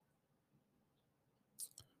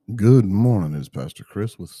Good morning, it's Pastor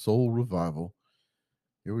Chris with Soul Revival.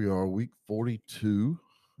 Here we are, week 42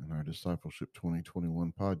 in our Discipleship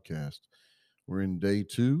 2021 podcast. We're in day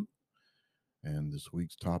 2, and this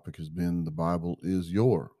week's topic has been the Bible is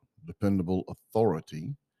your dependable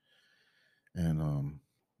authority. And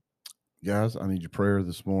guys, I need your prayer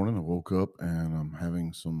this morning. I woke up and I'm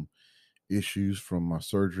having some issues from my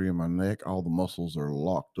surgery in my neck. All the muscles are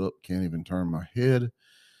locked up, can't even turn my head.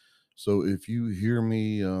 So if you hear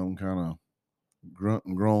me kind of grunt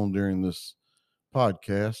and groan during this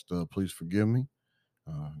podcast, please forgive me.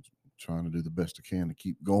 Uh, trying to do the best I can to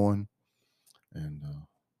keep going and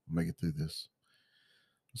make it through this.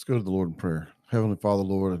 Let's go to the Lord in prayer. Heavenly Father,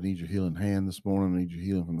 Lord, I need your healing hand this morning. I need your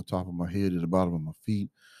healing from the top of my head to the bottom of my feet.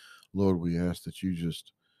 Lord, we ask that you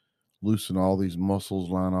just loosen all these muscles,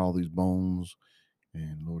 line all these bones,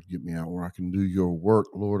 and Lord, get me out where I can do your work.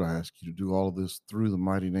 Lord, I ask you to do all of this through the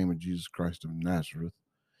mighty name of Jesus Christ of Nazareth.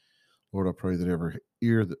 Lord, I pray that every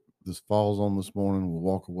ear that this falls on this morning will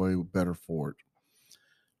walk away better for it.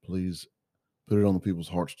 Please put it on the people's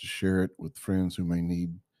hearts to share it with friends who may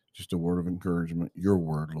need just a word of encouragement. Your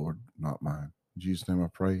word, Lord, not mine. In Jesus' name I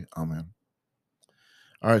pray. Amen.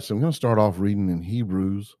 All right, so I'm going to start off reading in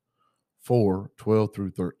Hebrews 4:12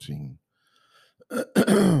 through 13.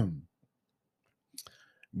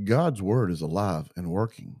 God's word is alive and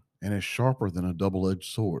working and is sharper than a double edged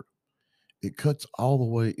sword. It cuts all the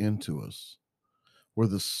way into us, where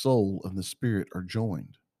the soul and the spirit are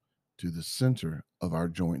joined to the center of our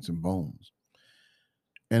joints and bones.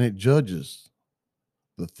 And it judges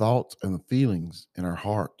the thoughts and the feelings in our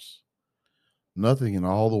hearts. Nothing in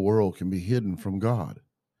all the world can be hidden from God.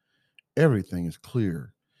 Everything is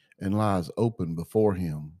clear and lies open before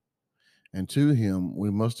Him, and to Him we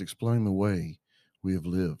must explain the way we have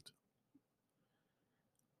lived.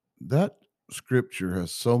 That scripture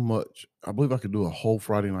has so much. I believe I could do a whole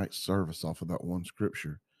Friday night service off of that one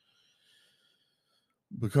scripture,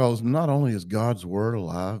 because not only is God's word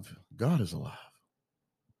alive, God is alive.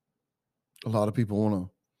 A lot of people want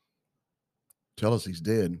to tell us He's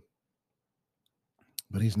dead,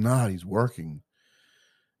 but He's not. He's working.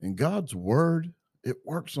 And God's word, it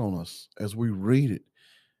works on us as we read it.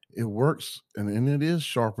 It works, and it is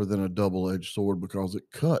sharper than a double-edged sword because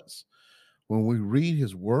it cuts. When we read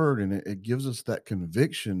His word and it gives us that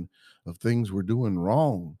conviction of things we're doing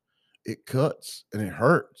wrong, it cuts and it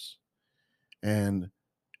hurts. And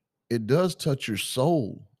it does touch your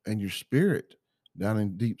soul and your spirit down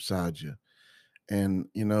in deep side you. And,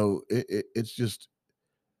 it's just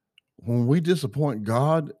when we disappoint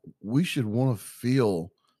God, we should want to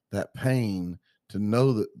feel that pain to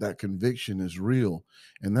know that that conviction is real.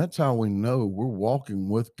 And that's how we know we're walking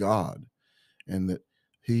with God and that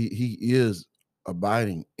he is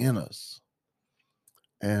abiding in us.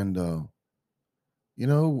 And you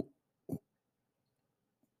know,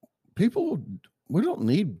 people, we don't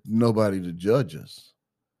need nobody to judge us.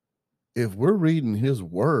 If we're reading his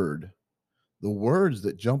word, the words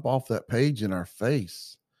that jump off that page in our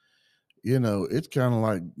face, it's kind of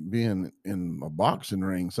like being in a boxing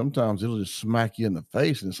ring. Sometimes it'll just smack you in the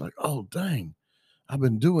face, and it's like, oh, dang, I've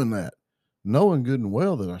been doing that, knowing good and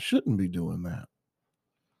well that I shouldn't be doing that.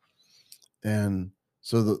 And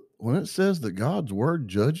so when it says that God's word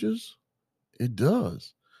judges, it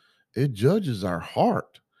does. It judges our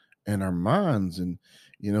heart and our minds, and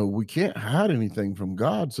we can't hide anything from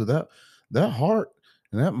God. So that heart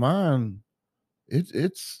and that mind,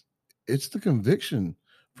 it's the conviction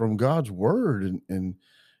from God's word, and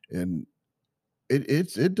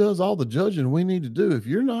it does all the judging we need to do. If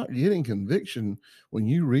you're not getting conviction when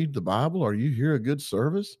you read the Bible or you hear a good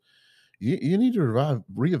service, you need to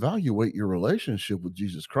reevaluate your relationship with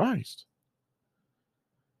Jesus Christ.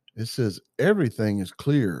 It says everything is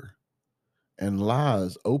clear and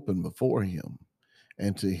lies open before Him,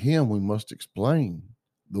 and to Him we must explain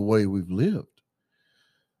the way we've lived.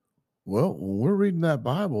 Well, when we're reading that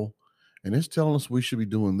Bible and it's telling us we should be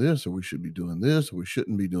doing this, or we should be doing this, or we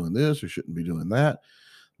shouldn't be doing this, or shouldn't be doing that,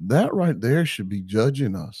 that right there should be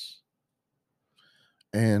judging us.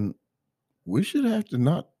 And we should have to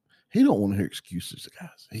not, he don't want to hear excuses,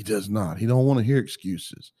 guys. He does not. He don't want to hear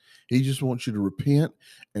excuses. He just wants you to repent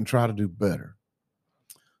and try to do better.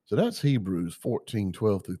 So that's Hebrews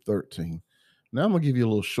 14:12 through 13. Now I'm going to give you a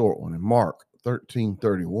little short one in Mark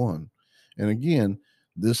 13:31. And again,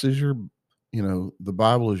 this is your, the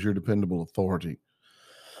Bible is your dependable authority.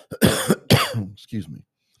 Excuse me.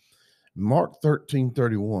 Mark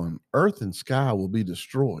 13:31. Earth and sky will be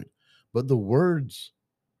destroyed, but the words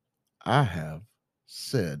I have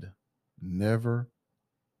said never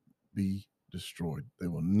be destroyed. They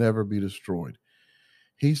will never be destroyed.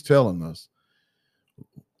 He's telling us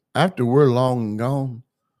After we're long and gone,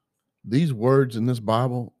 these words in this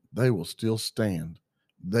Bible, they will still stand.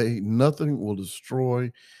 Nothing will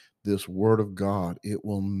destroy this word of God. It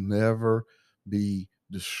will never be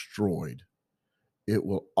destroyed. It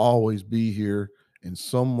will always be here in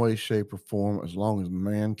some way, shape, or form as long as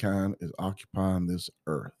mankind is occupying this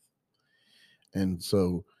earth. And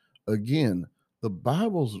so again, the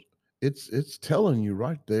Bible's it's telling you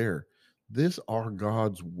right there. This are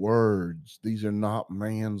God's words. These are not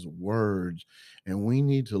man's words. And we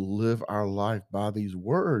need to live our life by these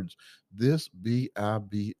words. This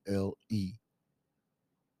Bible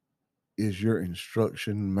is your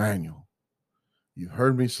instruction manual. You've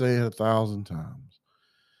heard me say it 1,000 times.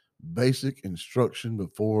 Basic instruction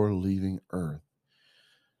before leaving earth.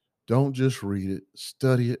 Don't just read it,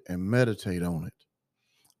 study it, and meditate on it.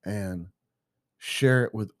 And share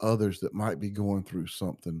it with others that might be going through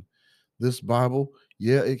something. This Bible,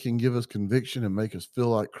 yeah, it can give us conviction and make us feel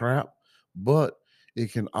like crap, but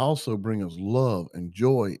it can also bring us love and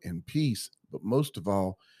joy and peace, but most of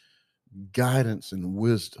all, guidance and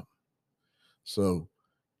wisdom. So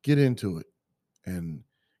get into it and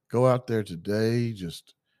go out there today.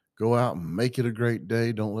 Just go out and make it a great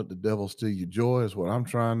day. Don't let the devil steal your joy, is what I'm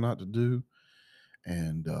trying not to do.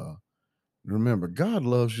 And remember, God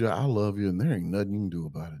loves you. I love you, and there ain't nothing you can do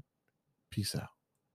about it. Peace out.